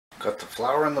Got the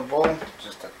flour in the bowl,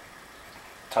 just a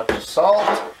touch of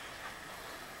salt.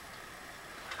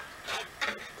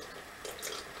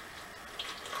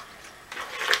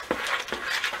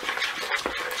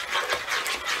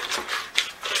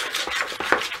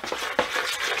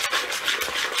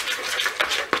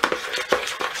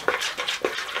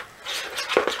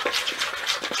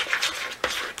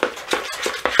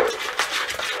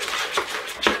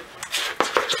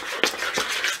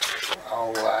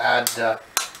 I'll add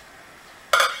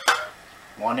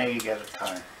 1 egg at a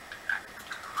time.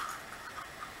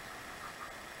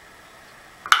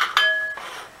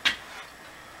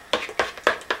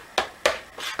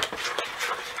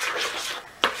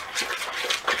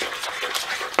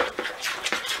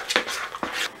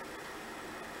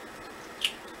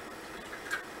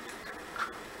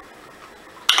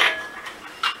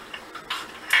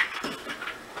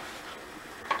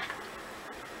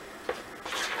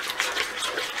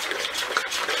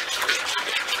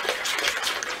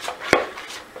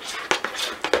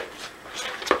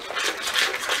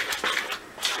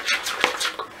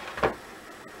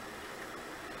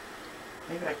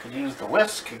 Maybe I could use the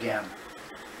whisk again.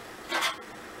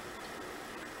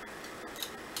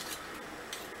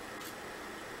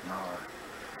 No.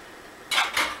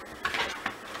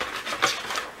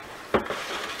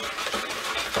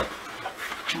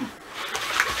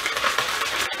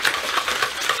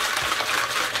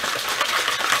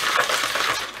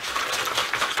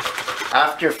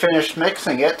 After you're finished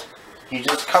mixing it, you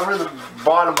just cover the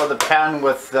bottom of the pan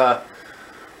with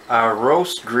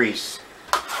roast grease.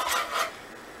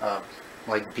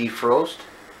 Like beef roast,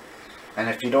 and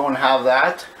if you don't have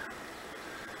that,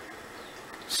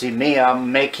 see me,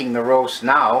 I'm making the roast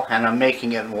now and I'm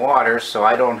making it in water, so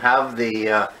I don't have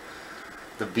the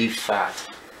beef fat,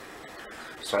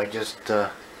 so I just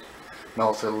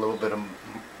melted a little bit of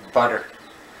butter.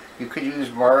 You could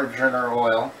use margarine or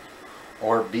oil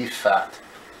or beef fat.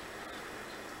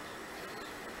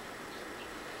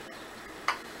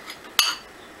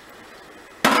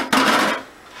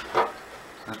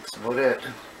 That's about it.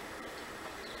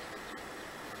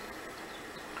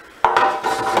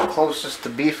 This is the closest to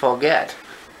beef I'll get.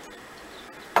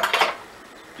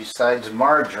 Besides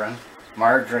margarine.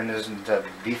 Margarine isn't a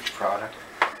beef product.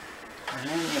 And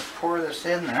then you pour this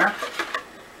in there.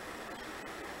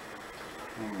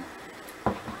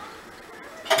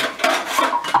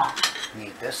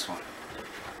 Need this one.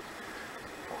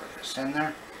 Pour this in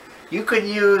there. You could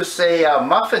use a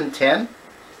muffin tin.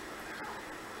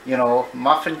 You know,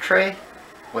 muffin tray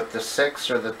with the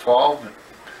 6 or the 12,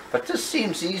 but this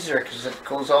seems easier because it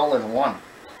goes all in one.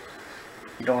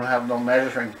 You don't have no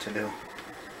measuring to do.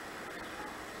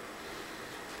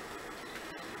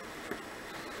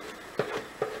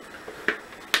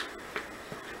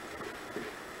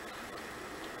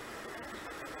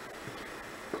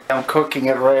 I'm cooking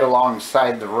it right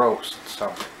alongside the roast,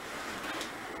 so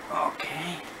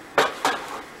okay.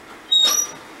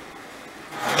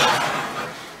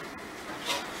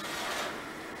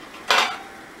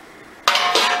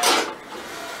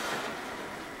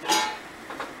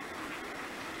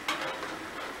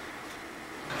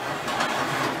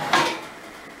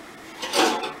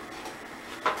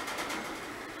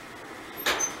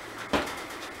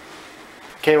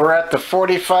 Okay, we're at the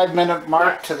 45-minute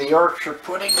mark to the Yorkshire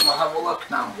pudding. We'll have a look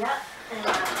now. Yeah, and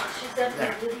she sent me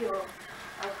a video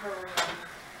of her.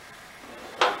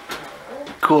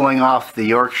 Cooling off, the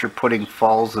Yorkshire pudding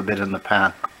falls a bit in the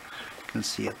pan. You can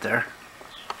see it there.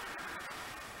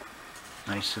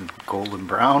 Nice and golden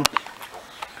brown. Put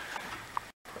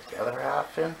the other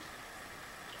half in.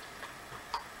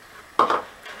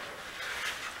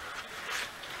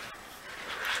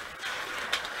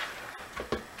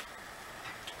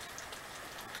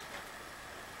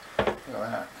 Look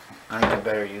at that. I think I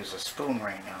better use a spoon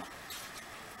right now.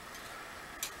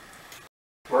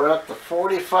 We're at the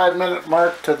 45-minute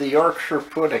mark to the Yorkshire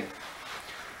pudding.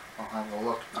 I'll have a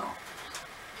look now.